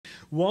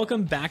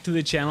Welcome back to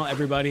the channel,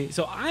 everybody.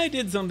 So I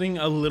did something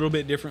a little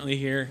bit differently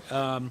here.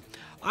 I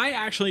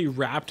actually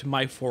wrapped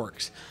my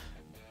forks,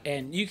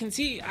 and you can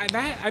see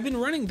I've been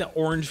running the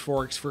orange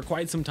forks for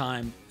quite some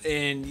time,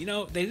 and you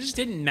know, they just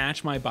didn't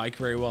match my bike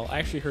very well. I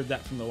actually heard that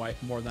from the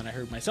wife more than I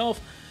heard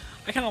myself.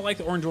 I kind of like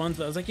the orange ones,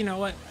 but I was like, you know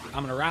what,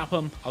 I'm gonna wrap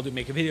them. I'll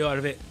make a video out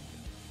of it.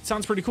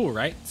 Sounds pretty cool,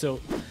 right?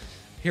 So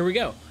here we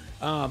go.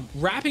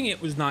 Wrapping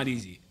it was not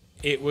easy.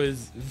 It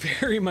was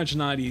very much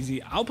not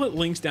easy. I'll put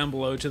links down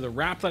below to the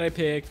wrap that I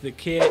picked, the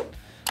kit,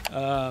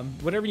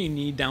 whatever you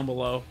need down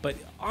below. But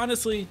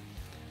honestly,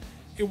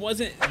 it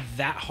wasn't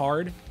that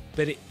hard,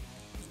 but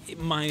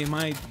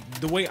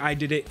the way I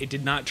did it, it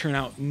did not turn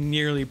out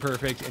nearly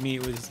perfect. I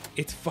mean,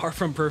 it's far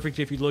from perfect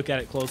if you look at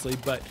it closely,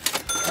 but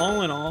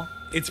all in all,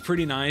 it's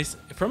pretty nice.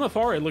 From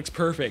afar, it looks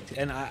perfect,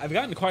 and I've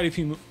gotten quite a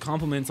few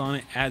compliments on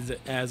it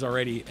as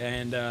already.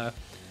 And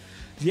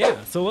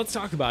yeah, so let's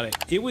talk about it.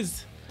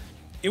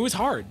 It was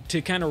hard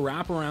to kind of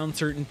wrap around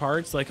certain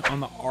parts, like on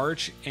the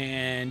arch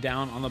and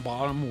down on the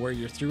bottom where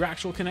your through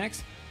axle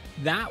connects.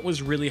 That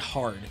was really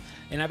hard.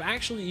 And I've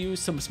actually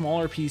used some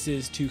smaller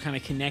pieces to kind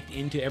of connect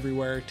into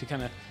everywhere to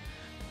kind of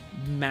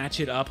match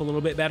it up a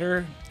little bit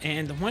better.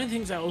 And one of the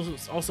things I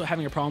was also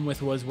having a problem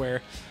with was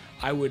where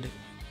I would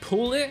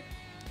pull it,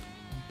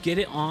 get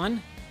it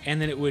on, and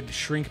then it would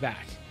shrink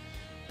back.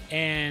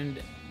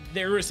 And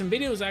there were some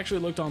videos I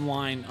actually looked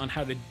online on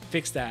how to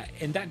fix that,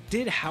 and that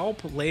did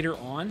help later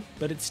on,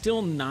 but it's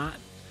still not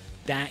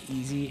that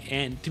easy.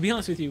 And to be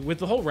honest with you, with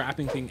the whole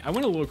wrapping thing, I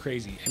went a little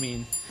crazy. I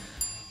mean,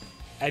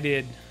 I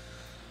did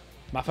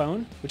my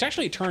phone, which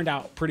actually turned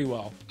out pretty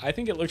well. I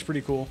think it looks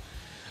pretty cool.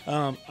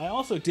 I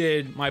also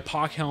did my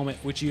POC helmet,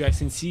 which you guys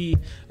can see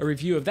a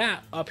review of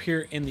that up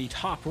here in the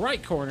top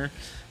right corner.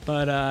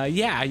 But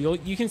yeah,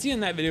 you can see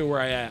in that video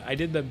where I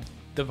did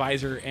the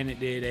visor, and it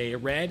did a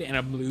red and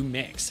a blue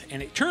mix,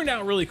 and it turned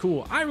out really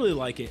cool. I really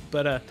like it.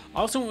 But I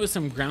also went with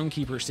some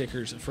groundkeeper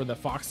stickers for the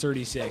Fox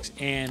 36,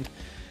 and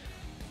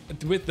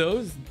with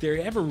those,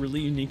 they have a really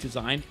unique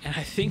design, and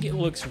I think it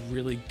looks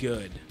really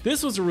good.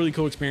 This was a really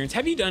cool experience.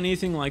 Have you done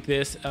anything like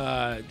this?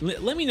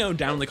 Let me know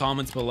down in the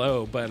comments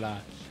below. But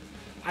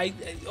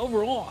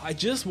overall, I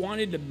just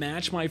wanted to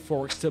match my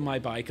forks to my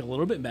bike a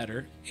little bit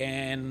better,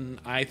 and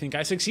I think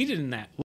I succeeded in that.